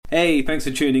Hey, thanks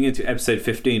for tuning in to episode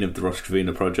 15 of the Rosh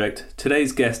Kavina Project.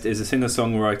 Today's guest is a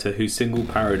singer-songwriter whose single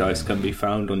Paradise can be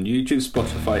found on YouTube,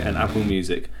 Spotify and Apple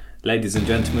Music. Ladies and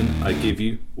gentlemen, I give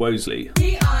you Woseley.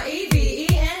 Trevena.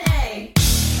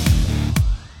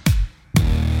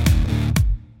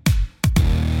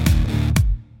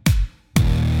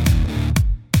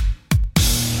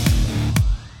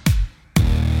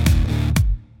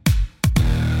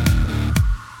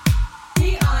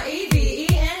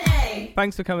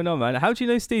 Thanks for coming on, man. How do you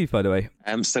know Steve, by the way?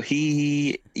 So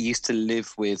he used to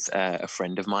live with a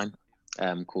friend of mine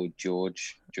called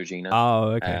Georgina.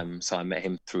 Oh, okay. So I met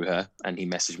him through her, and he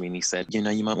messaged me and he said, you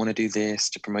know, you might want to do this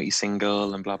to promote your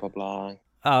single and blah, blah, blah.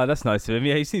 Oh, that's nice of him.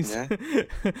 Yeah, he seems. Yeah.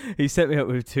 He set me up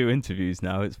with 2 interviews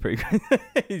now. It's pretty good.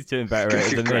 He's doing better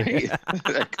at it than me.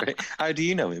 Great. How do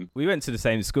you know him? We went to the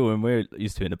same school and we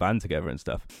used to be in a band together and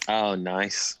stuff. Oh,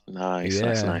 nice.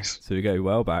 Yeah. Nice. So we go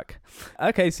well back.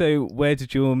 Okay, so where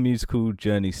did your musical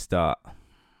journey start?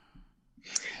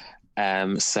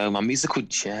 So my musical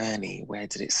journey, where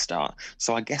did it start?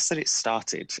 So I guess that it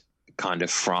started kind of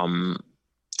from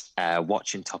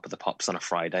watching Top of the Pops on a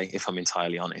Friday, if I'm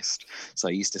entirely honest. So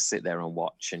I used to sit there and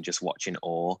watch and just watch in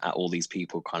awe at all these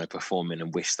people kind of performing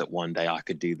and wish that one day I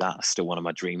could do that. It's still one of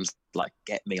my dreams, like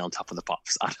get me on Top of the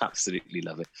Pops. I'd absolutely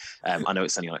love it. I know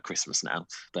it's only like Christmas now,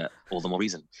 but all the more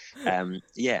reason. And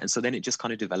so then it just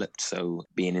kind of developed. So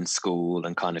being in school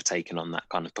and kind of taking on that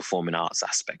kind of performing arts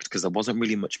aspect, because there wasn't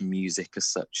really much music as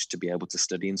such to be able to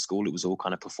study in school. It was all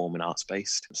kind of performing arts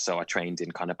based. So I trained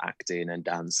in kind of acting and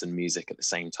dance and music at the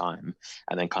same time.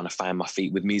 And then kind of found my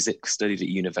feet with music, studied at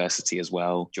university as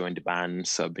well, joined a band.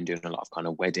 So I've been doing a lot of kind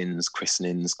of weddings,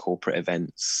 christenings, corporate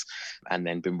events, and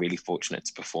then been really fortunate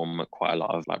to perform at quite a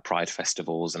lot of like Pride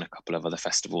festivals and a couple of other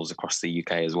festivals across the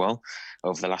UK as well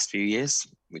over the last few years,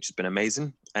 which has been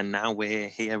amazing. And now we're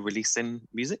here releasing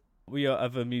music. Were your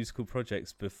other musical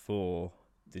projects before,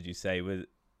 did you say?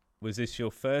 Was this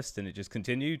your first and it just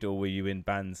continued, or were you in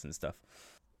bands and stuff?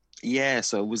 Yeah,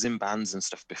 so I was in bands and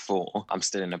stuff before. I'm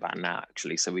still in a band now,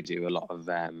 actually. So we do a lot of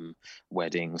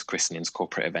weddings, christenings,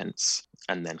 corporate events,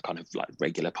 and then kind of like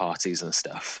regular parties and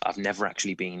stuff. I've never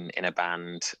actually been in a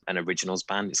band, an originals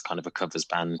band. It's kind of a covers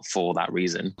band for that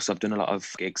reason. So I've done a lot of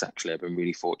gigs, actually. I've been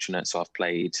really fortunate. So I've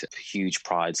played huge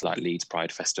prides like Leeds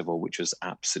Pride Festival, which was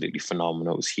absolutely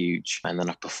phenomenal. It was huge. And then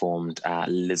I performed at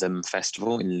Lytham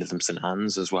Festival in Lytham St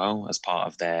Anne's as well as part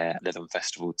of their Lytham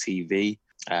Festival TV.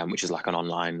 Which is like an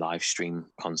online live stream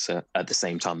concert at the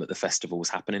same time that the festival was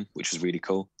happening, which was really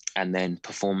cool. And then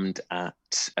performed at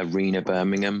Arena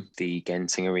Birmingham, the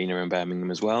Genting Arena in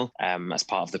Birmingham as well, as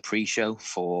part of the pre-show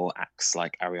for acts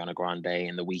like Ariana Grande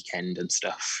and The Weeknd and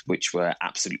stuff, which were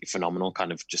absolutely phenomenal,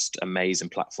 kind of just amazing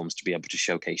platforms to be able to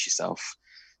showcase yourself.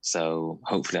 So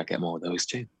hopefully I get more of those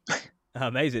too.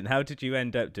 Amazing. How did you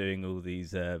end up doing all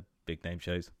these big name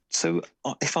shows? So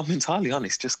if I'm entirely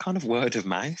honest, just kind of word of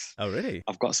mouth. Oh, really?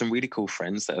 I've got some really cool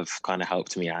friends that have kind of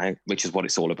helped me out, which is what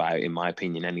it's all about, in my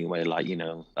opinion, anyway. Like, you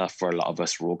know, for a lot of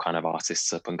us, we're all kind of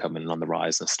artists up and coming on the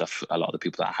rise and stuff. A lot of the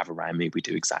people that I have around me, we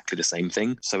do exactly the same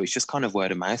thing. So it's just kind of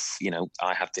word of mouth. You know,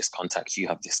 I have this contact, you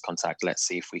have this contact. Let's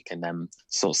see if we can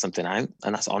sort something out.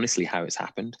 And that's honestly how it's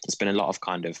happened. It's been a lot of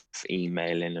kind of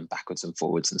emailing and backwards and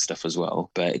forwards and stuff as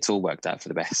well. But it's all worked out for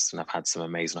the best. And I've had some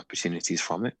amazing opportunities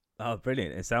from it. Oh,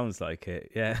 brilliant. It sounds like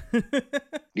it. Yeah.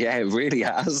 Yeah, it really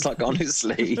has. Like,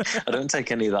 honestly, I don't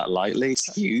take any of that lightly.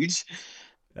 It's huge.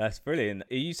 That's brilliant.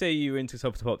 You say you were into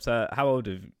Top of the Pops. How old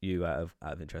are you out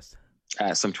of interest?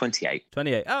 So I'm 28.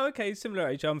 28. Oh, okay. Similar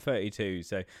age. I'm 32.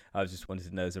 So I just wanted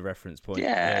to know as a reference point.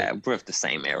 Yeah, we're of the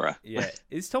same era. Yeah.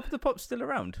 Is Top of the Pops still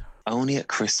around? Only at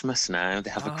Christmas now. They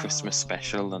have a Christmas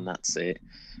special and that's it,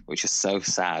 which is so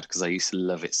sad because I used to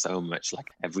love it so much. Like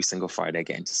every single Friday,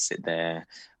 getting to sit there,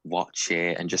 watch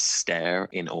it and just stare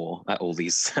in awe at all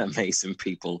these amazing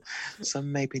people.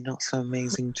 Some maybe not so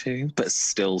amazing too, but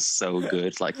still so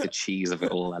good. Like the cheese of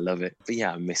it all, I love it. But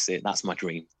yeah, I miss it. That's my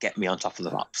dream. Get me on Top of the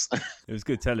Pops. It was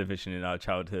good television in our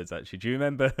childhoods, actually. Do you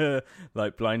remember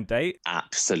like Blind Date?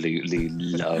 Absolutely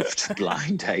loved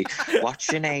Blind Date.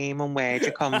 What's your name and where'd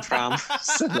you come from?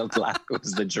 Cilla Black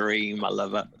was the dream. I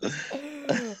love it.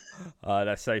 Oh,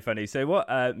 that's so funny. So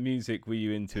what music were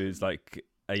you into as like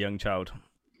a young child?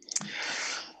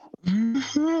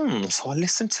 So I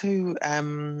listened to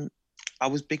I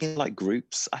was big in like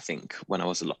groups, I think, when I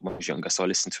was younger. So I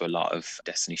listened to a lot of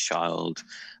Destiny's Child,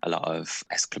 a lot of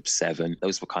S Club 7.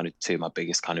 Those were kind of two of my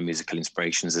biggest kind of musical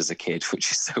inspirations as a kid,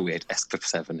 which is so weird. S Club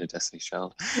 7 and Destiny's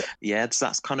Child. Yeah, so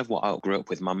that's kind of what I grew up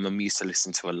with. My mum used to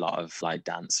listen to a lot of like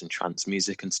dance and trance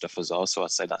music and stuff as well. So I'd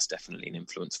say that's definitely an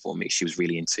influence for me. She was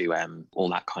really into all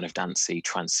that kind of dancey,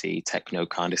 trancey, techno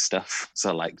kind of stuff.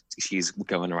 So like she's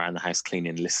going around the house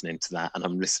cleaning, listening to that, and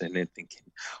I'm listening and thinking,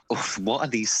 oh, what are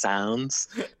these sounds?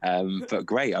 But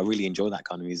great, I really enjoy that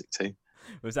kind of music too.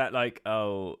 Was that like,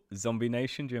 oh, Zombie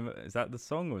Nation? Do you remember, is that the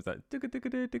song, or was that?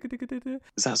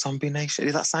 Is that Zombie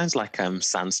Nation? That sounds like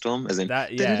Sandstorm, as in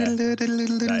That, yeah. That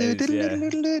is,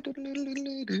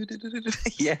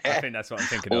 yeah. yeah. I think that's what I'm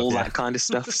thinking All of. that kind of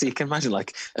stuff. So you can imagine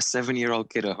like a 7-year-old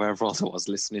kid or whoever else it was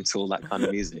listening to all that kind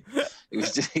of music.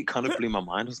 It kind of blew my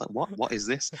mind. I was like, what is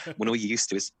this? When all you used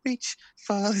to is reach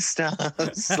for the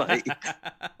stars. Like,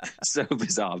 so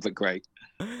bizarre, but great.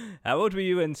 How old were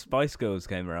you when Spice Girls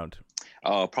came around?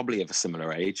 Oh, probably of a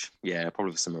similar age. Yeah, probably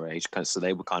of a similar age. So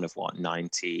they were kind of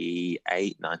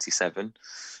 98, 97.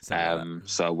 So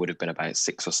I would have been about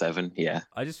 6 or 7. Yeah.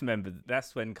 I just remember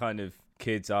that's when kind of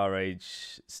kids our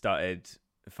age started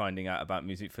finding out about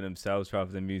music for themselves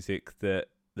rather than music that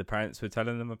the parents were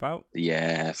telling them about.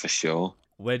 Yeah, for sure.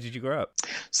 Where did you grow up?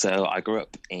 So I grew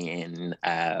up in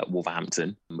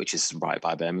Wolverhampton, which is right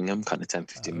by Birmingham, kind of 10,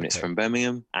 15 minutes from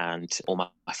Birmingham. And all my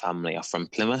family are from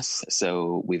Plymouth.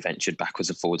 So we ventured backwards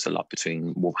and forwards a lot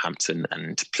between Wolverhampton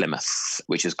and Plymouth,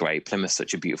 which is great. Plymouth's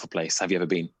such a beautiful place. Have you ever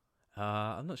been?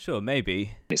 I'm not sure,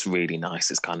 maybe. It's really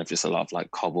nice. It's kind of just a lot of like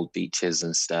cobbled beaches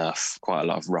and stuff, quite a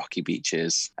lot of rocky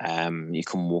beaches. You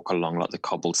can walk along like the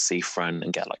cobbled seafront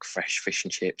and get like fresh fish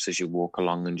and chips as you walk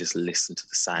along and just listen to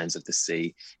the sounds of the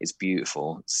sea. It's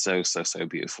beautiful. So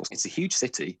beautiful. It's a huge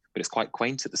city, but it's quite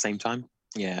quaint at the same time.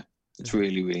 Yeah, it's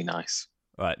really, really nice.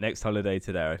 Right, next holiday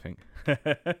to there, I think.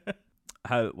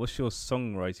 What's your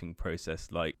songwriting process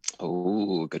like?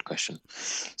 Oh, good question.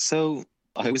 So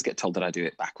I always get told that I do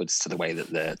it backwards to the way that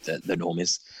the norm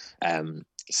is.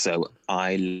 So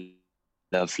I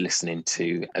love listening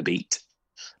to a beat.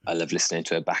 I love listening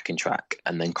to a backing track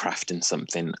and then crafting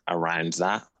something around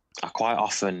that. I quite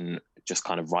often just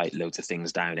kind of write loads of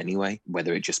things down anyway,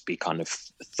 whether it just be kind of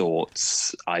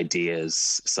thoughts,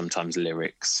 ideas, sometimes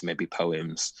lyrics, maybe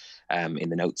poems, in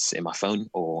the notes in my phone,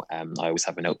 or I always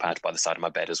have a notepad by the side of my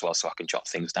bed as well so I can jot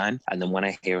things down. And then when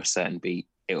I hear a certain beat,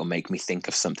 it will make me think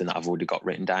of something that I've already got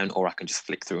written down, or I can just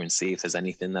flick through and see if there's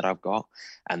anything that I've got.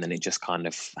 And then it just kind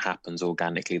of happens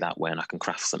organically that way, and I can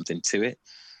craft something to it.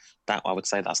 That, I would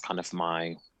say, that's kind of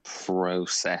my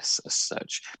process as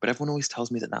such. But everyone always tells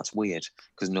me that that's weird,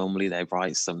 because normally they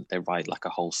write like a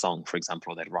whole song, for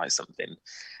example, or they'd write something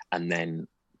and then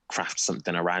craft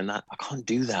something around that. I can't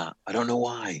do that. I don't know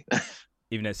why.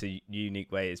 Even though it's a unique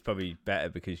way, it's probably better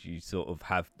because you sort of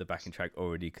have the backing track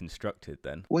already constructed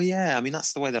then. Well, yeah, I mean,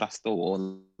 that's the way that I thought,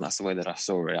 and that's the way that I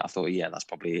saw it. I thought, yeah, that's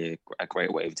probably a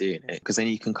great way of doing it, because then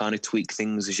you can kind of tweak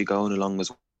things as you're going along as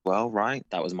well, right?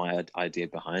 That was my idea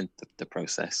behind the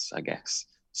process, I guess.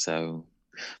 So,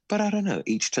 but I don't know,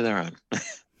 each to their own.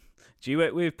 Do you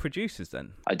work with producers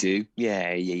then? I do,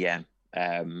 yeah.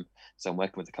 So I'm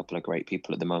working with a couple of great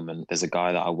people at the moment. There's a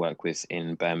guy that I work with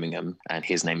in Birmingham, and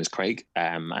his name is Craig,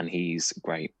 and he's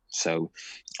great. So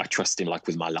I trust him like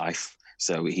with my life.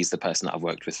 So he's the person that I've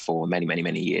worked with for many, many,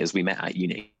 many years. We met at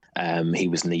uni. He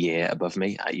was in the year above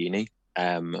me at uni.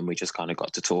 And we just kind of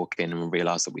got to talking and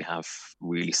realised that we have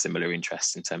really similar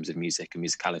interests in terms of music and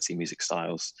musicality, music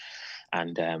styles.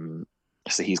 And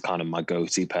so he's kind of my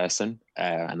go-to person.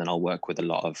 And then I'll work with a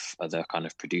lot of other kind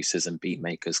of producers and beat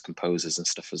makers, composers and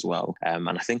stuff as well. And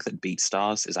I think that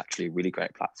BeatStars is actually a really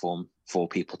great platform for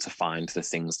people to find the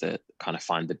things that kind of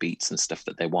find the beats and stuff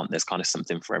that they want. There's kind of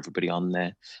something for everybody on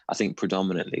there. I think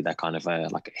predominantly they're kind of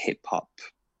like a hip hop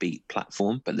beat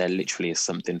platform, but there literally is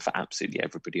something for absolutely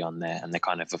everybody on there, and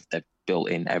they've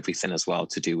built in everything as well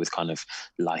to do with kind of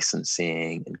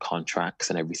licensing and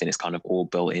contracts and everything. It's kind of all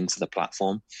built into the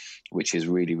platform, which is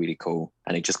really, really cool.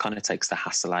 And it just kind of takes the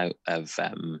hassle out of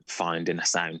finding a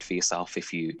sound for yourself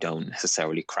if you don't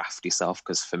necessarily craft yourself.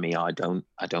 Because for me, I don't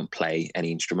play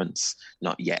any instruments,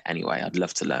 not yet anyway. I'd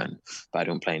love to learn, but I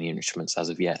don't play any instruments as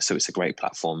of yet. So it's a great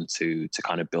platform to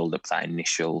kind of build up that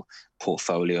initial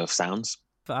portfolio of sounds.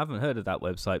 I haven't heard of that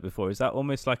website before. Is that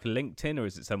almost like a LinkedIn, or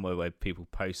is it somewhere where people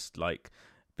post like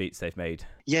beats they've made?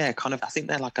 Yeah, kind of. I think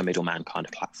they're like a middleman kind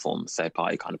of platform, third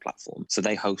party kind of platform. So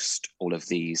they host all of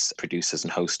these producers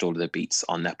and host all of the beats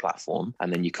on their platform.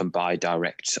 And then you can buy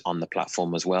direct on the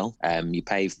platform as well. You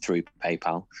pay through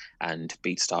PayPal, and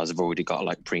BeatStars have already got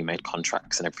like pre-made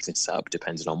contracts and everything set up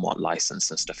depending on what license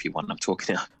and stuff you want. I'm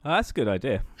talking now. Oh, that's a good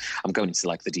idea. I'm going into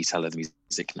like the detail of the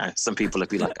music now. Some people would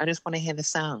be like, I just want to hear the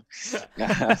sound.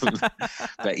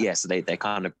 But yeah, so they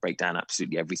kind of break down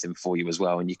absolutely everything for you as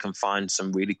well. And you can find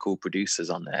some really cool producers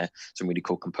on there, some really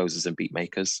cool composers and beat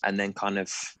makers. And then kind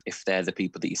of, if they're the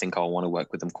people that you think, oh, I want to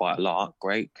work with them quite a lot,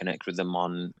 great, connect with them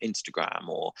on Instagram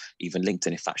or even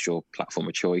LinkedIn if that's your platform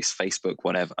of choice, Facebook,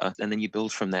 whatever. And then you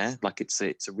build from there. Like it's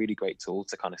a really great tool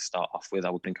to kind of start off with. I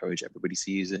would encourage everybody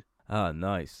to use it. Oh,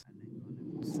 nice.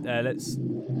 Let's...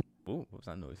 Oh, what was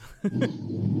that noise?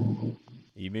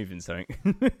 Are you moving something?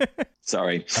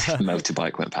 Sorry,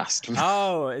 motorbike went past.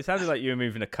 Oh, it sounded like you were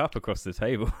moving a cup across the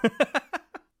table.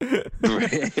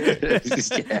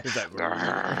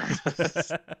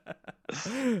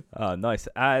 Oh, nice.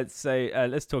 So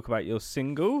let's talk about your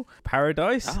single,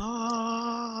 Paradise.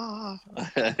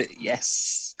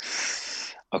 Yes.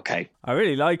 Okay. I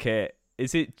really like it.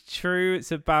 Is it true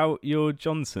it's about your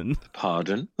Johnson?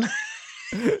 Pardon?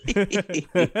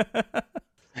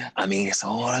 I mean, it's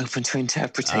all open to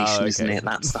interpretation, isn't it?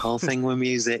 That's the whole thing with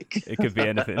music. It could be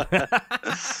anything.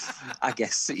 I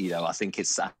guess, I think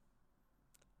it's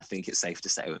safe to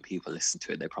say when people listen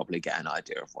to it, they probably get an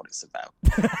idea of what it's about.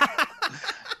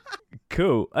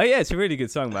 Cool. Oh yeah, it's a really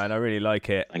good song, man. I really like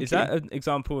it. Thank Is you. that an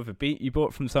example of a beat you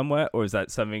bought from somewhere, or is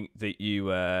that something that you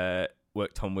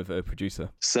worked on with a producer?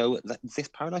 So this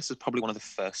Paradise was probably one of the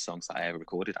first songs that I ever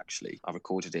recorded, actually. I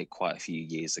recorded it quite a few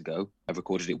years ago. I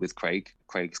recorded it with Craig.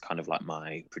 Craig's kind of like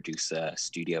my producer,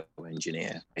 studio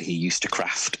engineer. He used to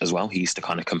craft as well. He used to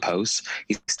kind of compose.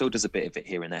 He still does a bit of it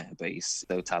here and there, but he's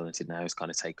so talented now. He's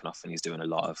kind of taken off and he's doing a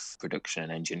lot of production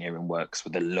and engineering works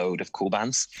with a load of cool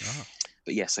bands. Oh.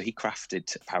 But yeah, so he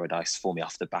crafted Paradise for me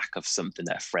off the back of something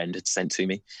that a friend had sent to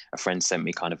me. A friend sent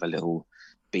me kind of a little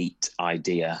beat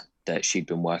idea that she'd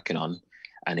been working on,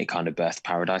 and it kind of birthed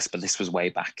Paradise. But this was way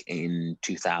back in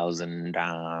 2000 and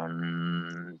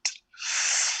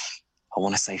I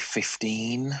want to say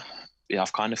 15. Yeah,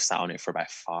 I've kind of sat on it for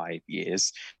about 5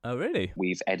 years. Oh, really?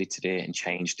 We've edited it and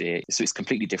changed it. So it's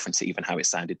completely different to even how it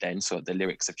sounded then. So the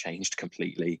lyrics have changed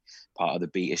completely. Part of the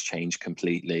beat has changed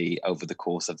completely over the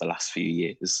course of the last few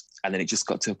years. And then it just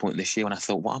got to a point this year when I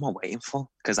thought, what am I waiting for?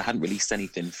 Because I hadn't released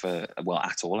anything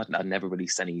at all. I'd never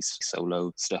released any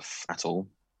solo stuff at all.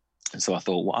 And so I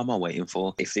thought, what am I waiting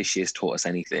for? If this year's taught us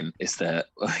anything, it's that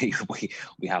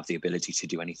we have the ability to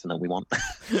do anything that we want.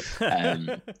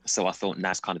 So I thought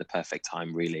now's kind of the perfect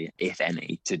time, really, if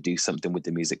any, to do something with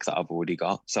the music that I've already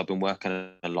got. So I've been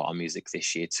working a lot on music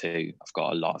this year too. I've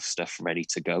got a lot of stuff ready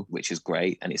to go, which is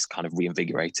great. And it's kind of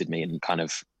reinvigorated me and kind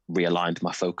of realigned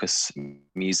my focus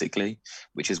musically,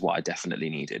 which is what I definitely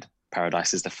needed.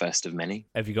 Paradise is the first of many.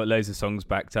 Have you got loads of songs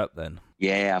backed up then?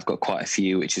 Yeah, I've got quite a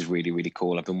few, which is really, really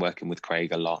cool. I've been working with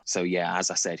Craig a lot. So yeah, as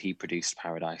I said, he produced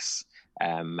Paradise.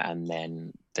 And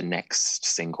then the next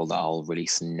single that I'll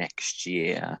release next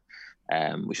year,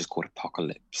 which is called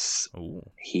Apocalypse. Ooh.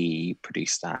 He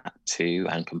produced that too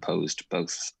and composed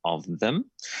both of them.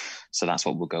 So that's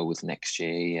what we'll go with next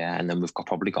year. Yeah. And then we've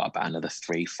probably got about another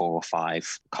 3, 4 or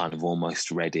 5 kind of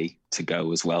almost ready to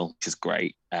go as well, which is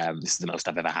great. This is the most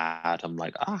I've ever had. I'm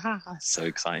like, so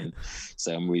exciting.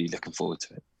 So I'm really looking forward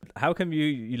to it. How come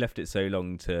you left it so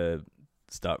long to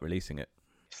start releasing it?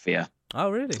 Fear. Oh,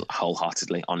 really?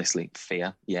 Wholeheartedly, honestly,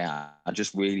 fear. Yeah, I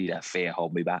just really let fear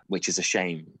hold me back, which is a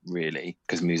shame, really,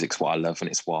 because music's what I love and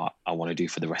it's what I want to do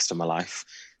for the rest of my life.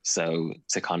 So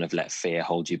to kind of let fear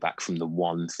hold you back from the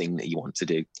one thing that you want to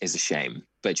do is a shame.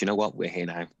 But you know what? We're here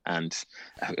now. And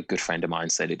a good friend of mine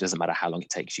said it doesn't matter how long it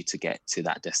takes you to get to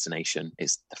that destination.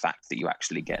 It's the fact that you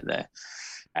actually get there.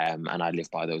 And I live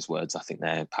by those words. I think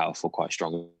they're powerful, quite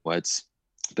strong words.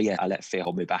 But yeah, I let fear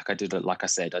hold me back. Like I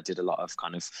said, I did a lot of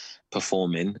kind of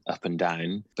performing up and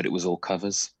down, but it was all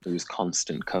covers. It was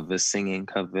constant covers, singing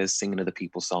other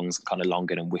people's songs, kind of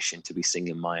longing and wishing to be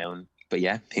singing my own. But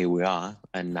yeah, here we are.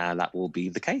 And now that will be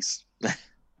the case.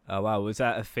 Oh, wow. Was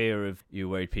that a fear of you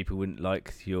worried people wouldn't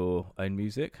like your own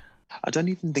music? I don't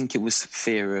even think it was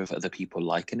fear of other people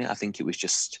liking it. I think it was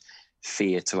just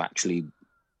fear to actually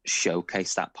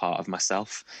showcase that part of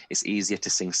myself. It's easier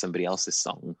to sing somebody else's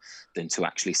song than to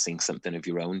actually sing something of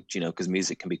your own, because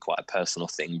music can be quite a personal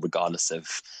thing regardless of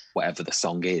whatever the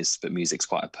song is, but music's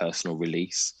quite a personal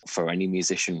release for any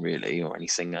musician really, or any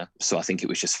singer. So I think it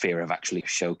was just fear of actually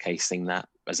showcasing that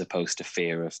as opposed to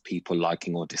fear of people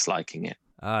liking or disliking it.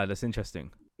 Ah, that's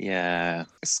interesting. Yeah,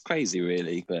 it's crazy,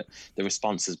 really. But the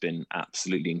response has been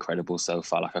absolutely incredible so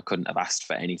far. Like, I couldn't have asked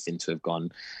for anything to have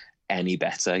gone any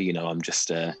better. You know, I'm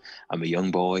a young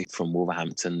boy from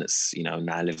Wolverhampton that's, you know,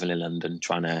 now living in London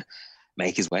trying to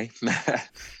make his way.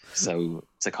 So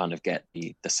to kind of get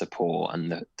the support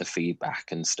and the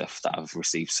feedback and stuff that I've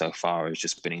received so far has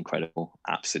just been incredible,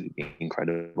 absolutely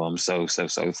incredible. I'm so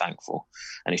thankful,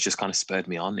 and it's just kind of spurred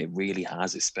me on. It really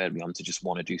has. It spurred me on to just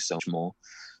want to do so much more.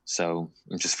 So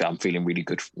I'm feeling really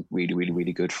good,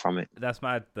 really good from it. That's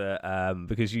mad that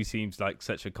because you seem like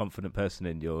such a confident person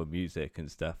in your music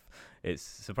and stuff. It's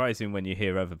surprising when you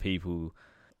hear other people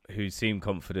who seem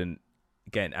confident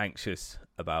getting anxious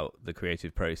about the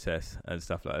creative process and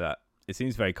stuff like that. It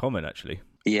seems very common, actually.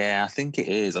 Yeah, I think it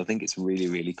is. I think it's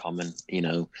really common, you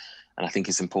know, and I think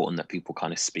it's important that people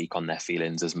kind of speak on their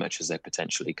feelings as much as they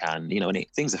potentially can, you know, and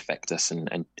things affect us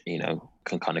and, you know,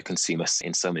 can kind of consume us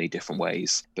in so many different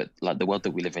ways. But like, the world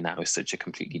that we live in now is such a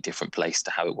completely different place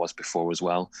to how it was before as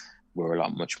well. We're a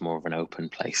lot much more of an open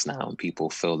place now, and people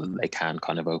feel that they can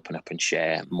kind of open up and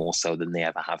share more so than they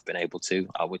ever have been able to,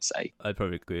 I would say. I'd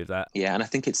probably agree with that. Yeah, and I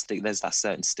think there's that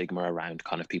certain stigma around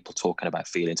kind of people talking about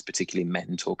feelings, particularly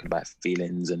men talking about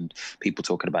feelings and people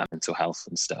talking about mental health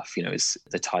and stuff. You know,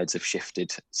 the tides have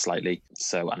shifted slightly.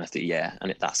 So, and I think, yeah,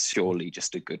 and that's surely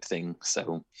just a good thing.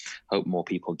 So hope more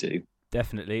people do.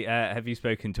 Definitely. Have you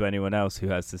spoken to anyone else who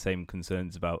has the same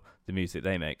concerns about the music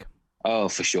they make? Oh,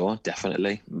 for sure,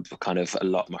 definitely. Kind of a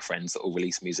lot of my friends that will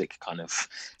release music kind of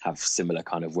have similar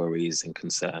kind of worries and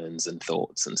concerns and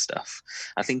thoughts and stuff.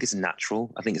 I think it's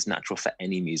natural. I think it's natural for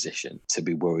any musician to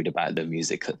be worried about the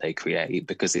music that they create,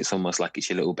 because it's almost like it's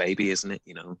your little baby, isn't it?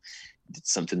 You know,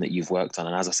 it's something that you've worked on.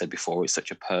 And as I said before, it's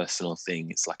such a personal thing.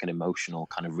 It's like an emotional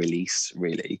kind of release,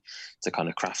 really, to kind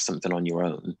of craft something on your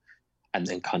own and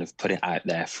then kind of put it out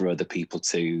there for other people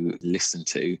to listen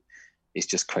to. It's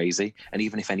just crazy. And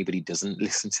even if anybody doesn't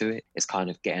listen to it, it's kind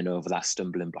of getting over that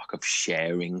stumbling block of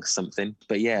sharing something.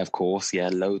 But yeah, of course, yeah,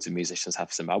 loads of musicians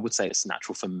have some. I would say it's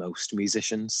natural for most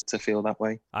musicians to feel that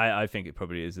way. I think it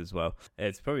probably is as well.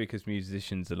 It's probably because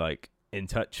musicians are like in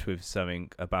touch with something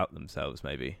about themselves,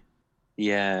 maybe.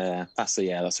 Yeah, that's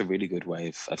a really good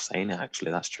way of saying it,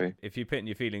 actually. That's true. If you're putting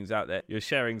your feelings out there, you're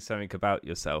sharing something about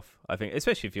yourself, I think,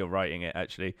 especially if you're writing it,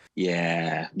 actually.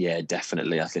 Yeah,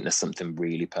 definitely. I think there's something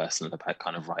really personal about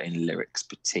kind of writing lyrics,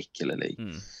 particularly.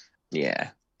 Yeah,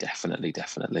 definitely.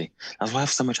 That's why I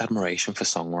have so much admiration for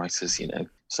songwriters, you know,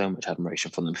 so much admiration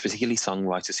for them, particularly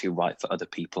songwriters who write for other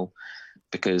people,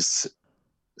 because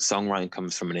songwriting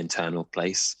comes from an internal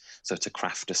place. So to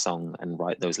craft a song and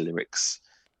write those lyrics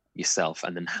yourself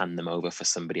and then hand them over for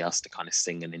somebody else to kind of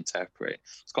sing and interpret,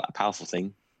 it's quite a powerful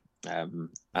thing. I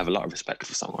have a lot of respect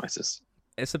for songwriters.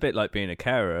 It's a bit like being a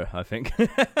carer, I think.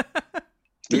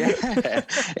 Yeah,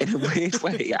 in a weird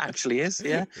way, it actually is.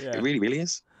 Yeah. It really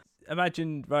is.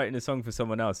 Imagine writing a song for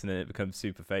someone else and then it becomes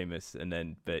super famous,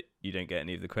 but you don't get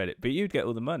any of the credit, but you'd get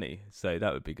all the money, so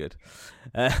that would be good.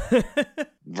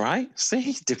 Right?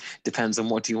 See, depends on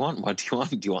what do you want. Do you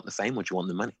want the fame or do you want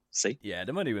the money? See? Yeah,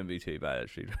 the money wouldn't be too bad,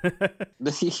 actually.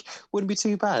 Wouldn't be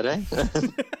too bad, eh?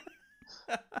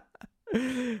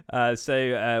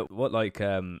 So what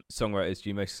songwriters do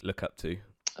you most look up to?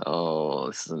 Oh,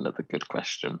 this is another good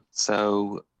question.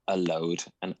 So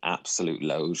an absolute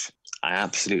load. I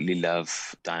absolutely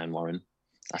love Diane Warren.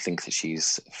 I think that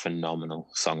she's a phenomenal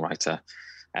songwriter.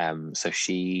 So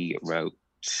she wrote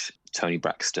Tony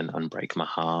Braxton, Unbreak My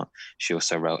Heart. She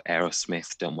also wrote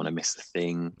Aerosmith, Don't Want to Miss a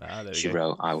Thing. She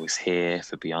wrote I Was Here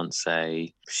for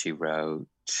Beyonce. She wrote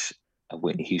a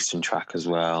Whitney Houston track as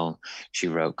well. She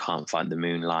wrote Can't Fight the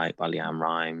Moonlight by LeAnn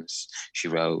Rimes. She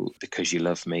wrote Because You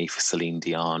Love Me for Celine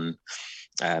Dion.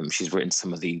 She's written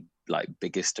some of the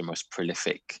biggest and most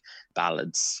prolific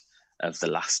ballads of the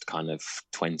last kind of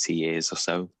 20 years or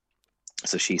so.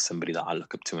 So she's somebody that I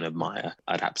look up to and admire.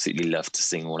 I'd absolutely love to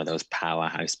sing one of those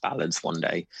powerhouse ballads one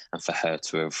day, and for her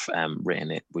to have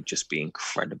written it would just be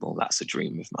incredible. That's a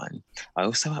dream of mine. I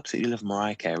also absolutely love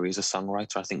Mariah Carey as a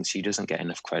songwriter. I think she doesn't get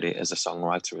enough credit as a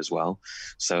songwriter as well.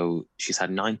 So she's had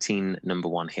 19 number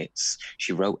one hits.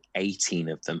 She wrote 18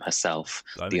 of them herself.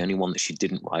 The only one that she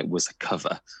didn't write was a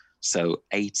cover. So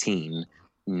 18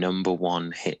 number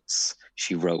one hits.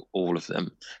 She wrote all of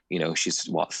them. You know, she's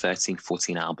 13,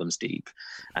 14 albums deep,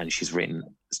 and she's written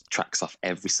tracks off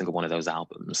every single one of those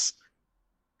albums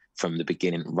from the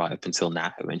beginning right up until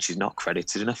now, and she's not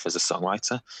credited enough as a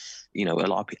songwriter. You know,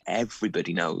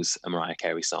 everybody knows a Mariah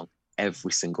Carey song,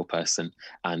 every single person,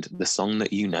 and the song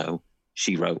that you know,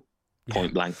 she wrote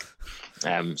point blank.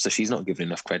 So she's not given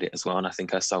enough credit as well, and I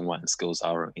think her songwriting skills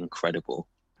are incredible.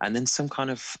 And then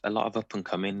a lot of up and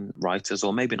coming writers,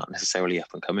 or maybe not necessarily up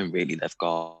and coming, really. They've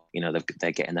got,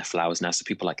 they're getting their flowers now. So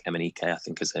people like Emanike, I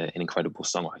think, is an incredible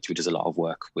songwriter who does a lot of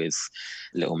work with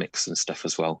Little Mix and stuff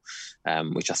as well,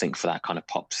 which I think for that kind of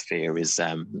pop sphere is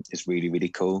really, really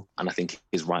cool. And I think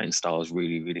his writing style is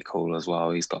really, really cool as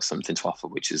well. He's got something to offer,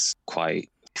 which is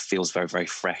feels very, very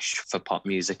fresh for pop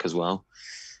music as well.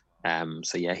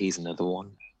 So yeah, he's another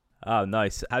one. Oh,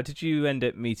 nice. How did you end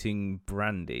up meeting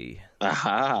Brandy?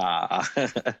 Aha!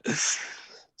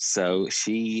 So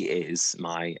she is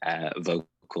my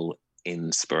vocal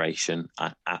inspiration.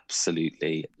 I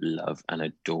absolutely love and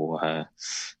adore her.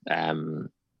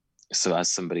 So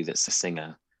as somebody that's a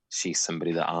singer, she's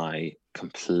somebody that I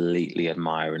completely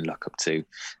admire and look up to,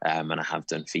 and I have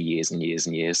done for years and years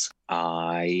and years.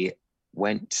 I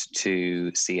went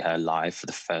to see her live for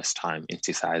the first time in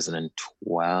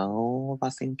 2012, I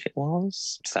think it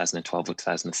was 2012 or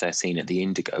 2013 at the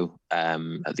Indigo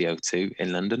at the O2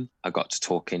 in London. I got to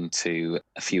talking to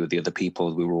a few of the other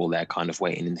people. We were all there kind of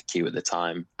waiting in the queue at the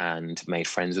time and made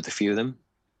friends with a few of them.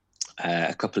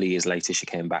 A couple of years later, she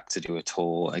came back to do a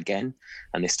tour again,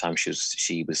 and this time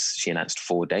she announced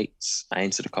 4 dates. I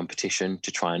entered a competition to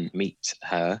try and meet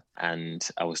her, and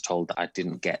I was told that I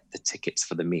didn't get the tickets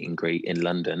for the meet and greet in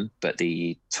London, but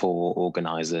the tour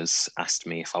organisers asked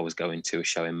me if I was going to a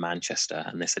show in Manchester,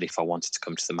 and they said if I wanted to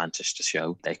come to the Manchester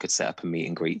show, they could set up a meet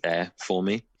and greet there for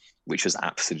me, which was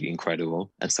absolutely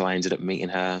incredible. And so I ended up meeting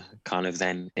her kind of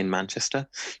then in Manchester.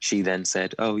 She then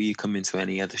said, "Oh, are you coming to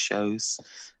any other shows?"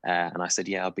 And I said,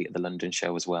 "Yeah, I'll be at the London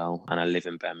show as well. And I live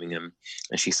in Birmingham."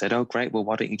 And she said, "Oh, great. Well,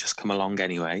 why don't you just come along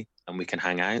anyway and we can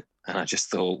hang out?" And I just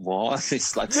thought, what?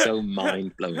 It's like so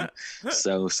mind-blowing.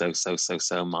 So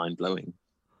mind-blowing.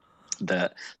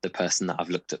 The person that I've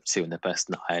looked up to and the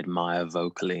person that I admire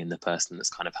vocally and the person that's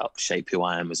kind of helped shape who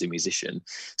I am as a musician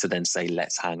to then say,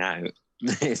 "Let's hang out."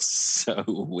 It's so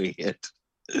weird,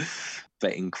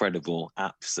 but incredible,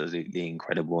 absolutely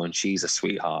incredible. And she's a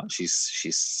sweetheart.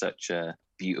 She's such a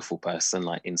beautiful person,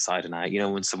 like inside and out.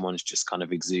 When someone's just kind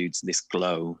of exudes this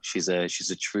glow, she's a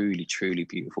truly, truly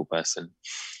beautiful person.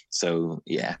 So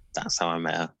yeah, that's how I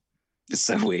met her. It's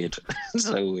so weird.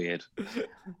 So weird.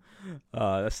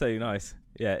 Oh, that's so nice.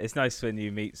 Yeah, it's nice when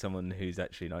you meet someone who's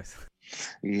actually nice.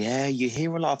 Yeah, you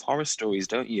hear a lot of horror stories,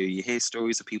 don't you? You hear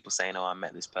stories of people saying, "Oh, I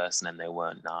met this person and they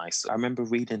weren't nice." I remember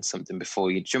reading something before.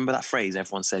 Do you remember that phrase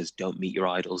everyone says, "Don't meet your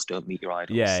idols, don't meet your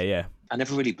idols"? Yeah. I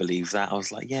never really believed that. I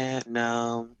was like, yeah,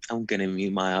 no, I'm going to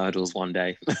meet my idols one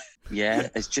day. Yeah,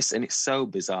 it's so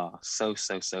bizarre. So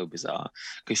bizarre.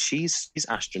 Because she's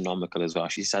astronomical as well.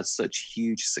 She's had such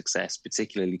huge success,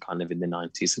 particularly kind of in the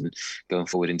 90s and going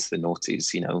forward into the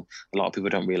noughties. A lot of people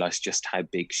don't realize just how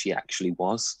big she actually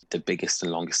was. The biggest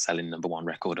and longest selling #1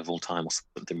 record of all time, or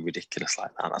something ridiculous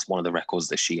like that. That's one of the records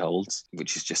that she holds,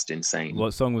 which is just insane.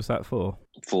 What song was that for?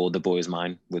 For The Boy Is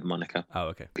Mine with Monica. Oh,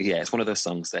 okay. But yeah, it's one of those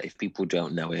songs that if people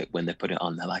don't know it, when they put it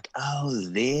on, they're like, "Oh,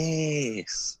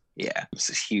 this." Yeah, it's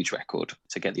a huge record.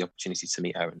 To get the opportunity to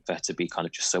meet her and for her to be kind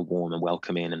of just so warm and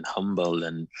welcoming and humble,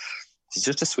 and she's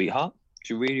just a sweetheart.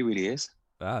 She really, really is.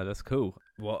 Wow, that's cool.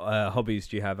 What hobbies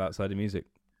do you have outside of music?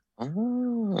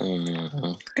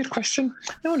 Good question.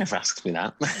 No one ever asks me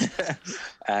that.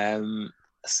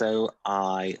 So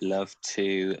I love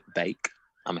to bake.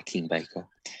 I'm a keen baker.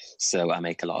 So I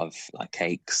make a lot of like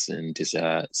cakes and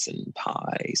desserts and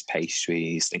pies,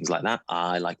 pastries, things like that.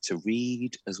 I like to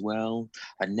read as well.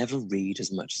 I never read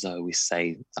as much as I always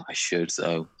say that I should,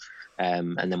 though.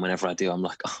 And then whenever I do, I'm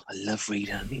like, "Oh, I love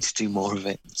reading. I need to do more of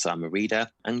it." So I'm a reader,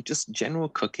 and just general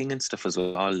cooking and stuff as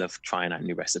well. I love trying out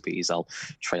new recipes. I'll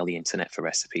trail the internet for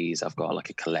recipes. I've got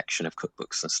like a collection of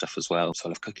cookbooks and stuff as well. So I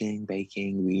love cooking,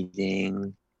 baking,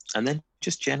 reading. And then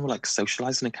just general like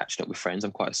socializing and catching up with friends.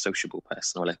 I'm quite a sociable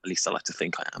person, or at least I like to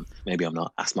think I am. Maybe I'm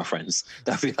not. Ask my friends.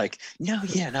 They'll be like, "No,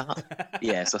 yeah, no."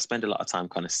 Yeah, so I spend a lot of time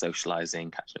kind of socializing,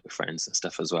 catching up with friends and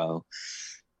stuff as well.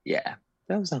 Yeah,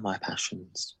 those are my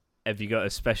passions. Have you got a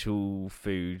special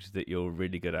food that you're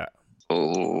really good at?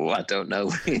 Oh, I don't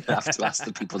know. You have to ask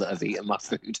the people that have eaten my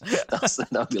food.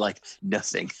 They'll be like,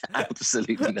 nothing.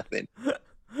 Absolutely nothing.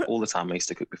 All the time I used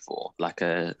to cook before, like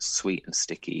a sweet and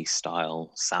sticky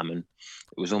style salmon.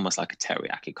 It was almost like a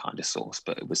teriyaki kind of sauce,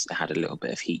 but it had a little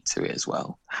bit of heat to it as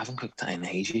well. I haven't cooked that in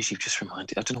ages. You've just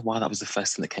reminded. I don't know why that was the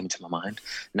first thing that came into my mind.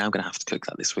 Now I'm going to have to cook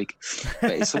that this week.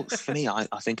 But it's all, for me, I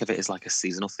think of it as like a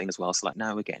seasonal thing as well. So like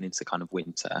now we're getting into kind of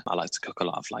winter. I like to cook a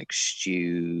lot of like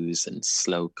stews and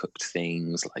slow cooked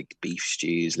things like beef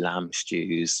stews, lamb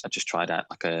stews. I just tried out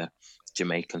like a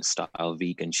Jamaican style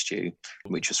vegan stew,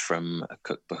 which was from a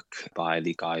cookbook by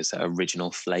the guys at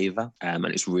Original Flavor. And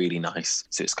it's really nice.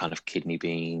 So it's kind of kidney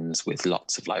beans with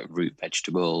lots of like root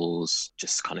vegetables,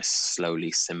 just kind of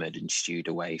slowly simmered and stewed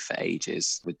away for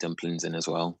ages with dumplings in as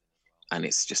well. And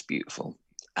it's just beautiful.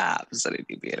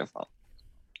 Absolutely beautiful.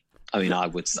 I mean, I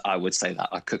would say that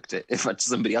I cooked it if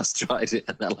somebody else tried it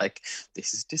and they're like,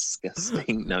 "This is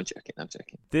disgusting." No, I'm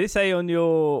joking. Did it say on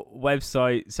your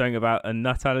website something about a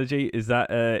nut allergy? Is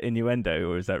that innuendo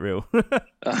or is that real? No,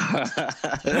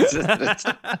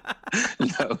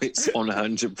 it's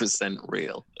 100%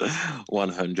 real.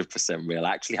 100% real.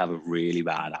 I actually have a really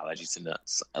bad allergy to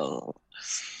nuts. Oh,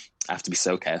 I have to be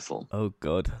so careful. Oh,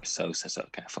 God. So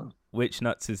careful. Which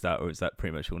nuts is that, or is that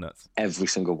pretty much all nuts? Every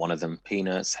single one of them.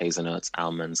 Peanuts, hazelnuts,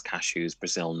 almonds, cashews,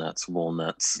 Brazil nuts,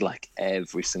 walnuts, like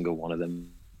every single one of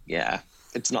them. Yeah.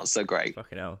 It's not so great.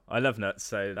 Fucking hell. I love nuts,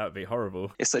 so that would be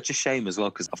horrible. It's such a shame as well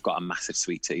because I've got a massive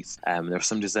sweet tooth. There are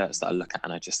some desserts that I look at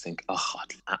and I just think, oh,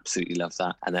 I'd absolutely love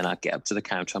that. And then I get up to the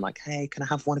counter, I'm like, hey, can I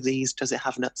have one of these? Does it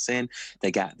have nuts in? They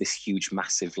get this huge,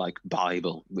 massive like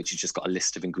Bible, which has just got a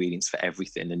list of ingredients for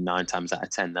everything. And 9 times out of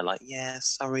 10, they're like, yeah,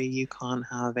 sorry, you can't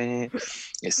have it.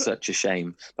 It's such a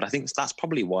shame. But I think that's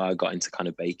probably why I got into kind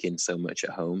of baking so much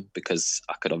at home, because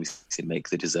I could obviously make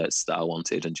the desserts that I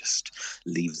wanted and just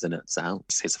leave the nuts out.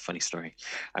 Here's a funny story.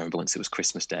 I remember once it was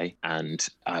Christmas Day and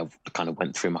I kind of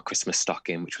went through my Christmas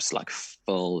stocking, which was like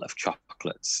full of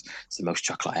chocolates. It's the most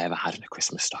chocolate I ever had in a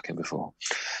Christmas stocking before.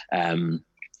 And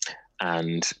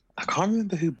I can't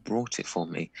remember who brought it for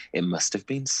me. It must have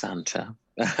been Santa.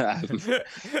 But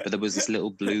there was this little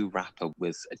blue wrapper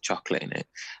with a chocolate in it.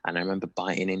 And I remember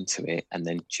biting into it and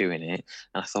then chewing it.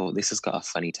 And I thought, this has got a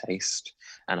funny taste.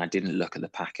 And I didn't look at the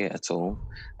packet at all.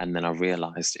 And then I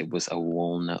realized it was a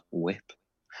walnut whip.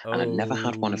 And I'd never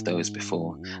had one of those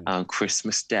before. On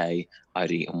Christmas Day,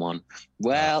 I'd eaten one.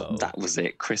 Well, that was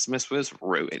it. Christmas was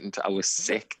ruined. I was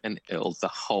sick and ill the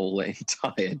whole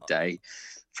entire day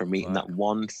from eating that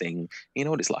one thing. You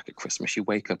know what it's like at Christmas? You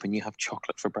wake up and you have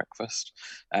chocolate for breakfast.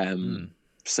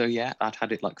 So yeah, I'd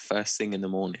had it like first thing in the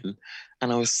morning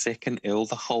and I was sick and ill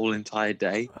the whole entire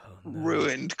day.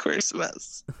 Ruined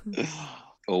Christmas.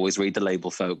 Always read the label,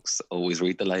 folks. Always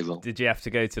read the label. Did you have to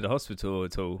go to the hospital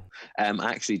at all? I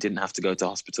actually didn't have to go to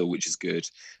hospital, which is good.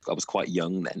 I was quite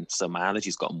young then, so my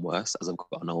allergies gotten worse as I've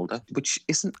gotten older, which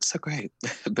isn't so great.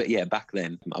 But yeah, back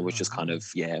then I was just kind of,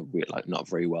 like not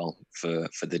very well for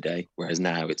the day. Whereas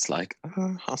now it's like,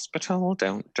 hospital,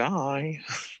 don't die.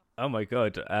 Oh my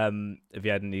God. Have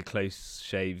you had any close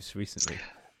shaves recently?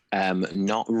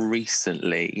 Not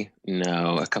recently,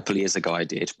 no. A couple of years ago I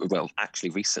did. Well,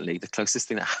 actually recently, the closest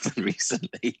thing that happened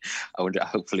recently,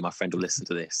 hopefully my friend will listen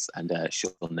to this and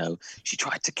she'll know, she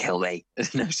tried to kill me.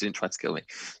 No, she didn't try to kill me.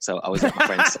 So I was at my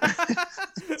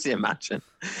friend's, see, imagine,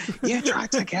 you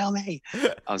tried to kill me.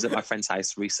 I was at my friend's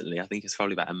house recently, I think it's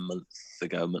probably about a month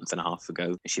and a half ago.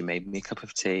 And she made me a cup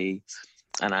of tea.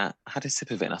 And I had a sip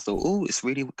of it and I thought, oh, it's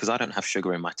really, because I don't have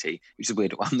sugar in my tea, which is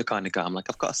weird. I'm the kind of guy, I'm like,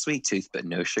 I've got a sweet tooth, but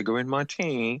no sugar in my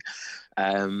tea.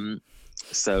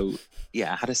 So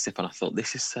yeah, I had a sip and I thought,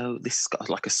 this has got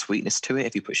like a sweetness to it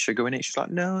if you put sugar in it. She's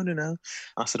like, no.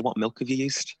 I said, what milk have you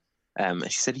used? And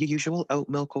she said, your usual oat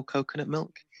milk or coconut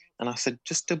milk. And I said,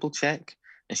 just double check.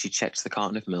 And she checked the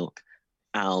carton of milk,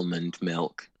 almond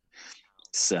milk.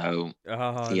 So,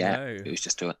 it was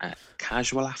just a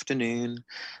casual afternoon.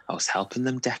 I was helping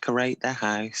them decorate their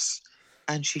house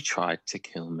and she tried to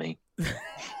kill me.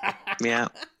 Yeah.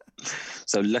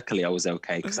 So luckily I was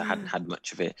okay because I hadn't had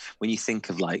much of it. When you think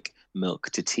of like milk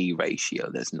to tea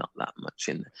ratio, there's not that much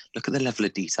in there. Look at the level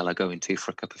of detail I go into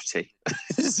for a cup of tea.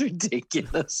 It's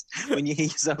ridiculous. When you hear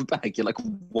yourself back, you're like,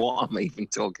 what am I even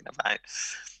talking about?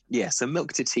 Yeah, so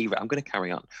milk to tea, I'm going to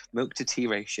carry on. Milk to tea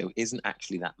ratio isn't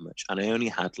actually that much. And I only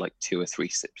had like 2 or 3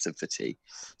 sips of the tea.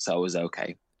 So I was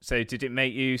okay. So did it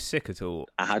make you sick at all?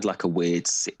 I had like a weird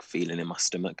sick feeling in my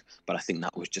stomach. But I think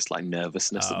that was just like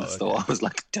nervousness at the thought. I was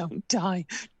like, don't die.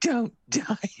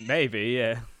 Maybe,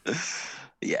 yeah.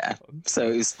 Yeah. So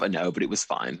it was, but it was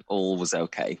fine. All was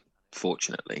okay,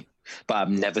 fortunately. But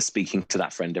I'm never speaking to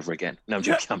that friend ever again. No, I'm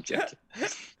joking.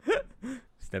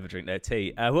 Just never drink their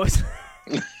tea. What?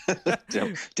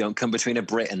 don't come between a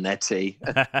Brit and their tea.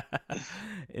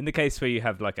 In the case where you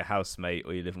have like a housemate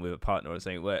or you're living with a partner or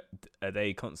something, where are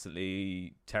they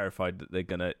constantly terrified that they're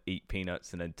gonna eat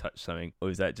peanuts and then touch something, or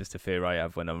is that just a fear I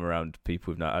have when I'm around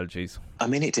people with nut allergies? I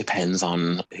mean, it depends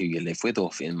on who you live with,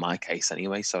 or in my case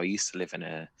anyway. So I used to live in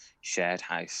a shared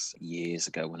house years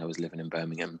ago when I was living in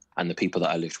Birmingham, and the people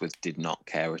that I lived with did not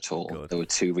care at all. God. There were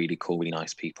two really cool, really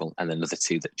nice people, and then another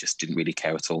two that just didn't really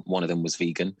care at all. One of them was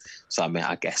vegan. So I mean,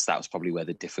 I guess that was probably where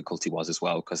the difficulty was as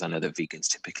well, because I know that vegans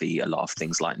typically eat a lot of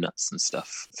things like nuts and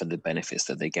stuff for the benefits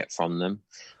that they get from them.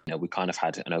 You know, we kind of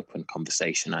had an open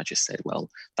conversation. I just said, well,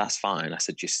 that's fine. I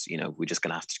said, just, you know, we're just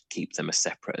going to have to keep them as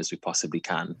separate as we possibly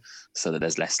can so that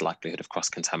there's less likelihood of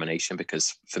cross-contamination,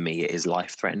 because for me, it is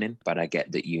life-threatening, but I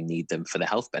get that you need them for the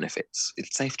health benefits.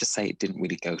 It's safe to say it didn't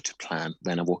really go to plan.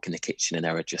 Then I walk in the kitchen and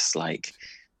there are just like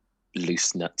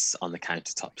loose nuts on the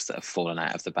countertops that have fallen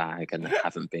out of the bag and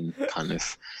haven't been kind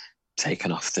of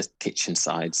taken off the kitchen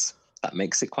sides. That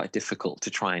makes it quite difficult to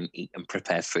try and eat and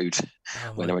prepare food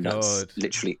when there are nuts,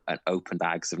 literally open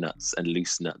bags of nuts and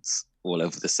loose nuts all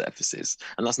over the surfaces.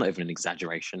 And that's not even an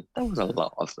exaggeration. There was a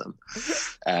lot of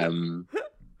them.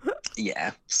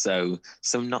 Yeah, so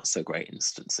some not so great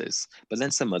instances, but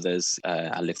then some others.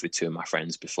 I lived with two of my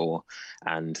friends before,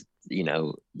 and you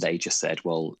know, they just said,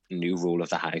 well, new rule of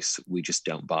the house, we just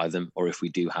don't buy them, or if we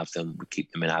do have them, we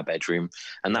keep them in our bedroom.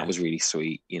 And that was really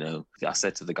sweet. You know, I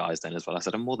said to the guys then as well, I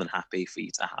said, I'm more than happy for you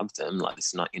to have them. Like,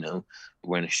 it's not, you know,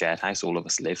 we're in a shared house, all of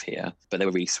us live here. But they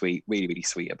were really sweet, really, really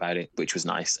sweet about it, which was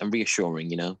nice and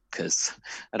reassuring, you know, because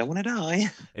I don't want to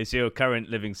die. Is your current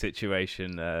living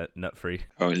situation nut-free?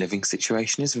 Our living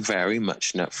situation is very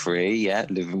much nut-free, yeah,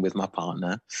 living with my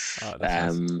partner. Oh,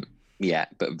 that's nice. Yeah,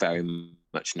 but very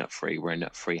much nut-free. We're a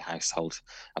nut-free household,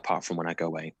 apart from when I go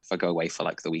away. If I go away for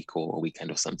like the week or a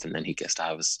weekend or something, then he gets to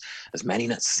have as many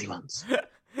nuts as he wants.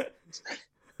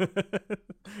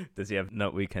 Does he have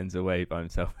nut weekends away by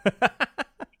himself?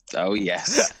 Oh,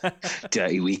 yes.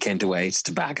 Dirty weekend away, just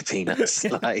a bag of peanuts.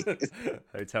 Like...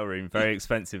 Hotel room, very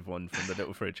expensive one from the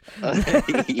little fridge.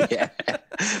 Yeah,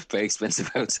 very expensive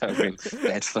hotel room,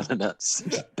 bed full of nuts,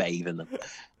 just bathe in them.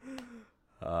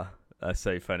 That's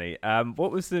so funny.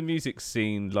 What was the music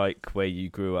scene like where you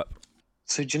grew up?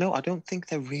 So, do you know, I don't think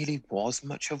there really was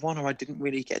much of one, or I didn't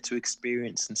really get to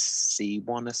experience and see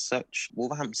one as such.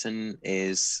 Wolverhampton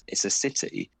it's a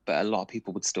city, but a lot of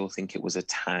people would still think it was a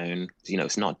town. You know,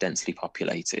 it's not densely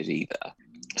populated either.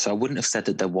 So I wouldn't have said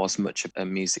that there was much of a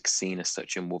music scene as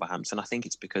such in Wolverhampton. I think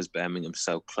it's because Birmingham's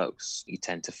so close. You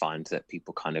tend to find that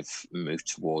people kind of move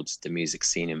towards the music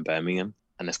scene in Birmingham.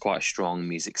 And there's quite a strong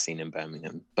music scene in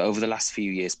Birmingham. But over the last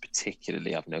few years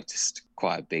particularly, I've noticed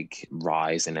quite a big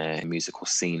rise in a musical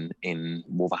scene in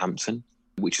Wolverhampton,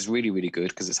 which is really, really good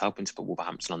because it's helping to put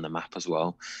Wolverhampton on the map as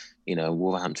well. You know,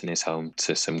 Wolverhampton is home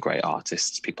to some great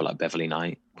artists, people like Beverly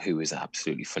Knight, who is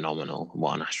absolutely phenomenal.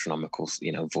 What an astronomical,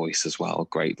 you know, voice as well,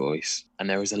 great voice. And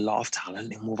there is a lot of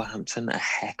talent in Wolverhampton, a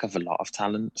heck of a lot of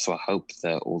talent. So I hope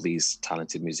that all these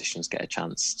talented musicians get a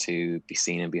chance to be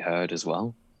seen and be heard as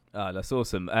well. Oh, that's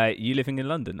awesome. You living in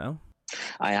London now?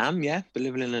 I am, yeah. Been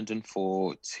living in London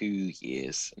for 2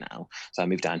 years now. So I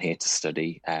moved down here to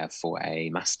study for a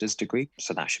master's degree.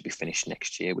 So that should be finished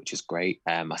next year, which is great.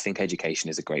 I think education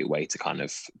is a great way to kind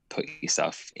of put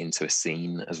yourself into a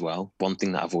scene as well. One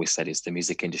thing that I've always said is the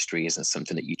music industry isn't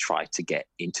something that you try to get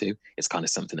into. It's kind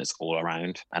of something that's all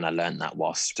around. And I learned that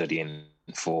while studying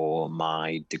for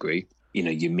my degree. You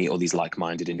know, you meet all these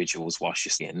like-minded individuals whilst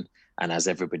you're studying. And as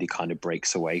everybody kind of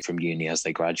breaks away from uni as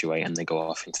they graduate and they go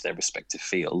off into their respective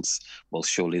fields, well,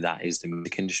 surely that is the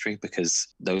music industry, because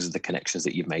those are the connections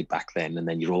that you've made back then. And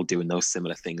then you're all doing those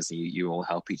similar things and you all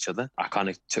help each other. I kind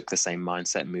of took the same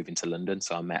mindset moving to London.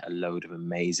 So I met a load of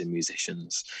amazing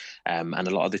musicians and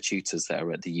a lot of the tutors that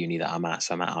are at the uni that I'm at.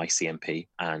 So I'm at ICMP,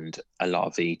 and a lot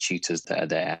of the tutors that are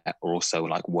there are also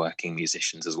like working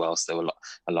musicians as well. So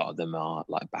a lot of them are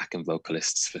like backing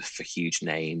vocalists for huge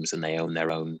names, and they own their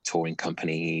own touring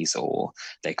companies, or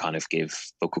they kind of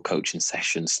give vocal coaching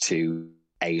sessions to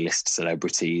A-list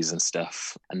celebrities and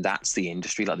stuff. And that's the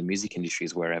industry. Like, the music industry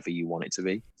is wherever you want it to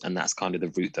be, and that's kind of the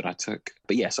route that I took.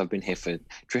 But yes, I've been here for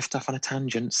drift off on a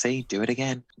tangent, see, do it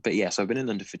again. But yes, I've been in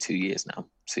London for 2 years now,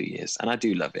 2 years, and I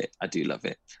do love it.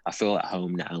 I feel at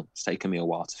home now. It's taken me a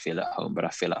while to feel at home, but I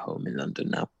feel at home in London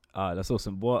now. That's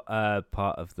awesome. What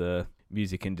part of the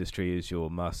music industry is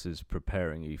your master's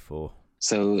preparing you for?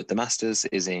 So the master's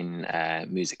is in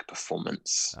music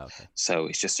performance. Okay. So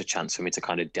it's just a chance for me to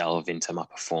kind of delve into my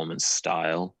performance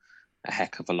style a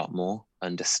heck of a lot more,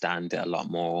 understand it a lot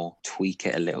more, tweak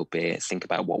it a little bit, think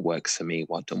about what works for me,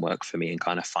 what doesn't work for me, and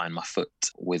kind of find my foot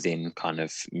within kind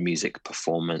of music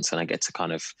performance. And I get to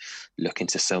kind of look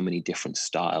into so many different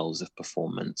styles of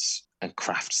performance and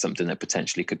craft something that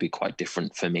potentially could be quite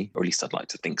different for me, or at least I'd like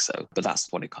to think so. But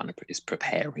that's what it kind of is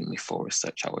preparing me for as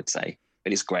such, I would say.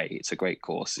 But it's great. It's a great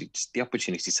course. It's the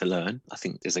opportunity to learn, I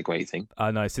think, is a great thing. Oh,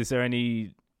 nice. Is there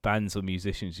any bands or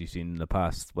musicians you've seen in the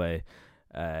past where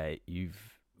you've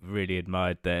really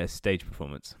admired their stage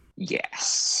performance?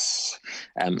 Yes.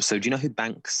 So do you know who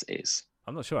Banks is?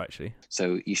 I'm not sure, actually.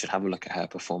 So you should have a look at her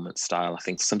performance style. I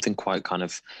think something quite kind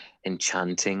of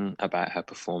enchanting about her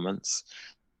performance.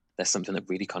 There's something that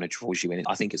really kind of draws you in.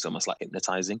 I think it's almost like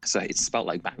hypnotizing. So it's spelled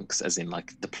like Banks, as in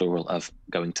like the plural of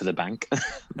going to the bank,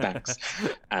 Banks.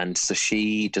 And so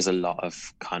she does a lot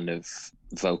of kind of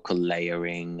vocal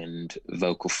layering and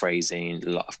vocal phrasing, a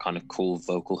lot of kind of cool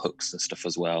vocal hooks and stuff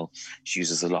as well. She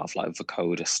uses a lot of like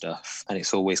vocoder stuff, and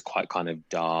it's always quite kind of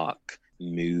dark,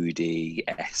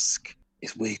 moody-esque.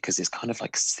 It's weird because it's kind of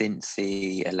like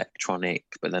synthy, electronic,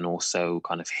 but then also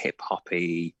kind of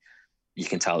hip-hoppy. You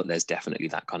can tell that there's definitely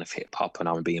that kind of hip hop and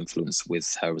R&B influence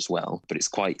with her as well. But it's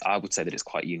quite, I would say that it's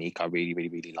quite unique. I really, really,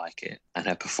 really like it. And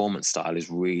her performance style is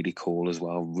really cool as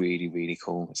well. Really, really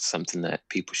cool. It's something that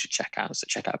people should check out. So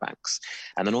check out Banks.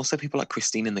 And then also people like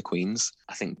Christine and the Queens.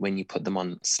 I think when you put them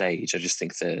on stage, I just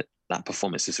think that that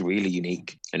performance is really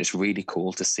unique. And it's really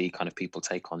cool to see kind of people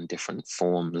take on different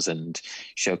forms and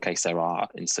showcase their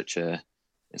art in such a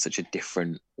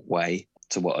different way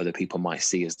to what other people might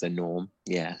see as the norm.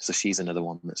 Yeah, so she's another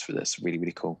one that's really,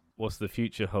 really cool. What's the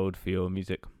future hold for your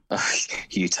music?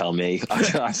 You tell me.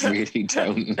 I really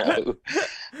don't know.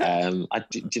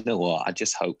 Do you know what? I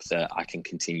just hope that I can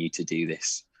continue to do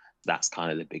this. That's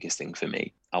kind of the biggest thing for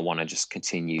me. I want to just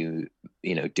continue,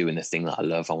 doing the thing that I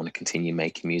love. I want to continue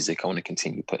making music. I want to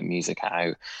continue putting music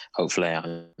out. Hopefully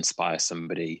I inspire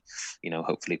somebody,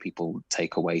 hopefully people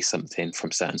take away something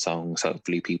from certain songs.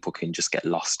 Hopefully people can just get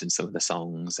lost in some of the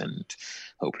songs, and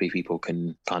hopefully people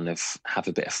can kind of have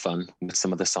a bit of fun with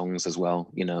some of the songs as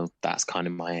well. That's kind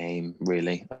of my aim,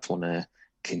 really. I just want to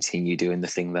continue doing the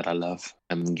thing that I love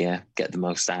and get the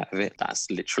most out of it.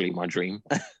 That's literally my dream.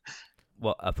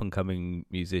 What up-and-coming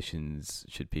musicians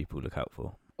should people look out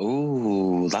for?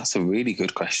 Oh, that's a really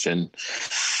good question.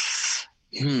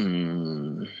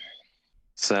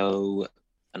 So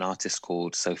an artist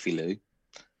called Sophie Lou,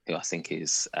 who I think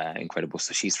is incredible.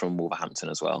 So she's from Wolverhampton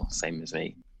as well, same as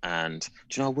me. And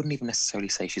I wouldn't even necessarily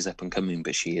say she's up and coming,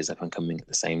 but she is up and coming at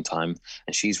the same time.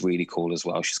 And she's really cool as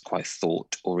well. She's quite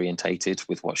thought orientated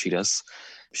with what she does.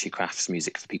 She crafts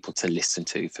music for people to listen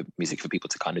to, for music for people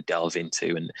to kind of delve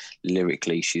into. And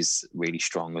lyrically, she's really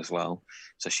strong as well.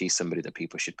 So she's somebody that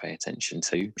people should pay attention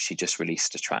to. She just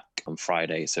released a track on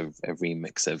Friday. It's a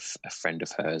remix of a friend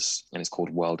of hers, and it's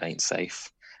called World Ain't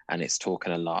Safe. And it's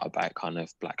talking a lot about kind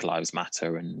of Black Lives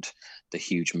Matter and the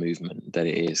huge movement that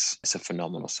it is. It's a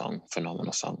phenomenal song.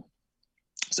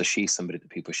 So she's somebody that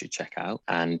people should check out.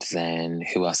 And then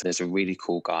who else? There's a really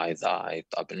cool guy that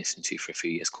I've been listening to for a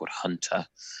few years called Hunter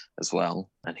as well.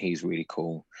 And he's really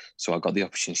cool. So I got the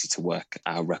opportunity to work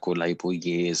at a record label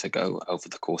years ago over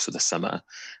the course of the summer.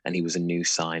 And he was a new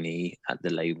signee at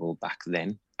the label back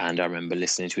then. And I remember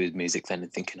listening to his music then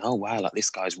and thinking, oh, wow, like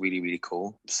this guy's really, really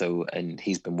cool. So, and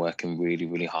he's been working really,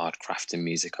 really hard crafting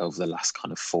music over the last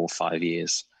kind of 4 or 5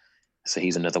 years. So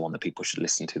he's another one that people should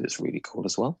listen to that's really cool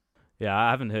as well. Yeah,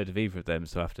 I haven't heard of either of them,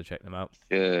 so I have to check them out.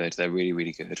 Good. They're really,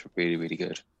 really good. Really, really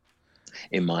good.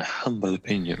 In my humble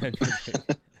opinion.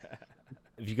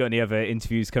 Have you got any other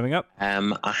interviews coming up?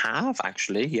 I have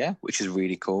actually, yeah, which is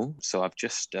really cool. So I've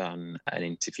just done an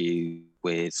interview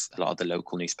with a lot of the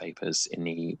local newspapers in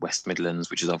the West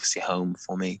Midlands, which is obviously home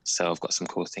for me. So I've got some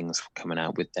cool things coming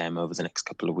out with them over the next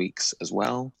couple of weeks as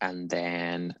well. And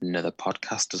then another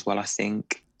podcast as well, I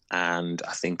think. And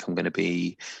I think I'm going to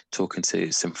be talking to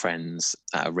some friends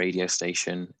at a radio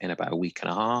station in about a week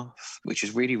and a half, which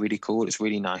is really, really cool. It's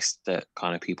really nice that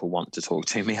kind of people want to talk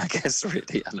to me, I guess,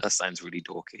 really. I know that sounds really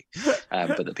dorky,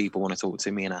 but that people want to talk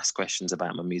to me and ask questions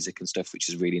about my music and stuff, which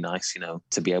is really nice,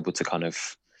 to be able to kind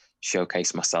of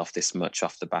showcase myself this much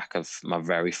off the back of my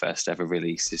very first ever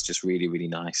release is just really, really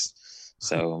nice.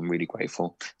 So I'm really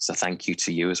grateful. So thank you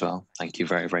to you as well. Thank you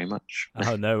very, very much.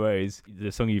 Oh, no worries.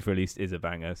 The song you've released is a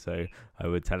banger, so I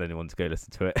would tell anyone to go listen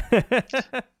to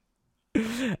it.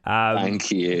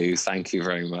 Thank you. Thank you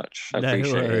very much. I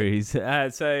appreciate it. No worries.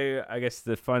 So I guess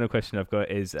the final question I've got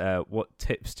is what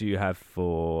tips do you have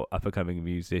for up-and-coming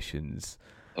musicians?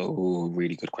 Oh,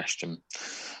 really good question.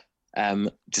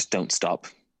 Just don't stop.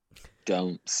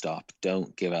 Don't stop.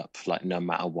 Don't give up, like no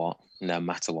matter what. no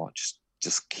matter what.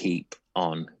 Just keep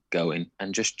on going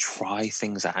and just try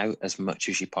things out as much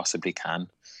as you possibly can.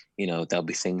 You know, there'll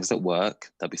be things that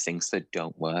work, there'll be things that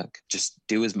don't work. Just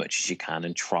do as much as you can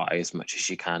and try as much as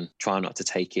you can. Try not to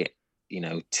take it, you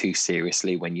know, too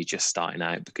seriously when you're just starting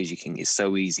out, because it's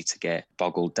so easy to get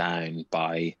boggled down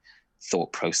by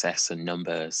thought process and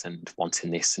numbers and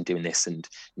wanting this and doing this and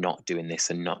not doing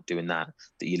this and not doing that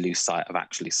you lose sight of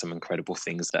actually some incredible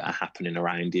things that are happening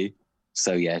around you.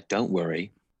 So yeah, don't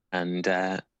worry, and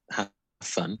have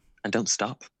fun, and don't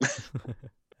stop.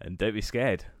 And don't be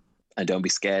scared. And don't be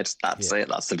scared. That's it.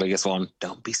 That's the biggest one.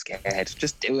 Don't be scared.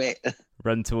 Just do it.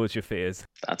 Run towards your fears.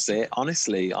 That's it.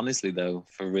 Honestly though,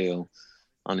 for real.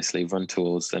 Honestly, run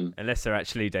towards them. Unless they're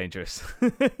actually dangerous.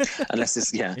 Unless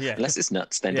it's unless it's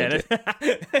nuts, then don't do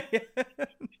it.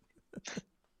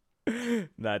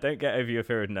 No, don't get over your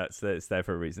fear of nuts. It's there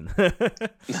for a reason.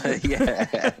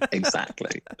 Yeah,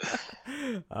 exactly.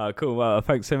 Cool. Well,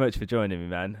 thanks so much for joining me,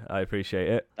 man. I appreciate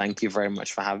it. Thank you very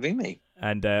much for having me.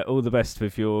 And all the best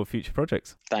with your future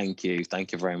projects. Thank you.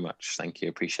 Thank you very much. Thank you.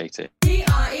 Appreciate it.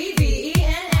 TREVENA.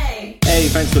 Hey,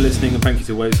 thanks for listening, and thank you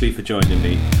to Woseley for joining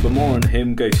me. For more on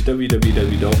him, go to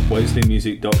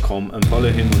www.woseleymusic.com and follow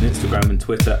him on Instagram and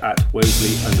Twitter at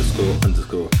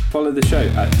Woseley__. Follow the show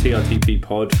at TRTP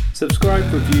Pod. Subscribe,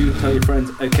 review, tell your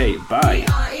friends. Okay, bye.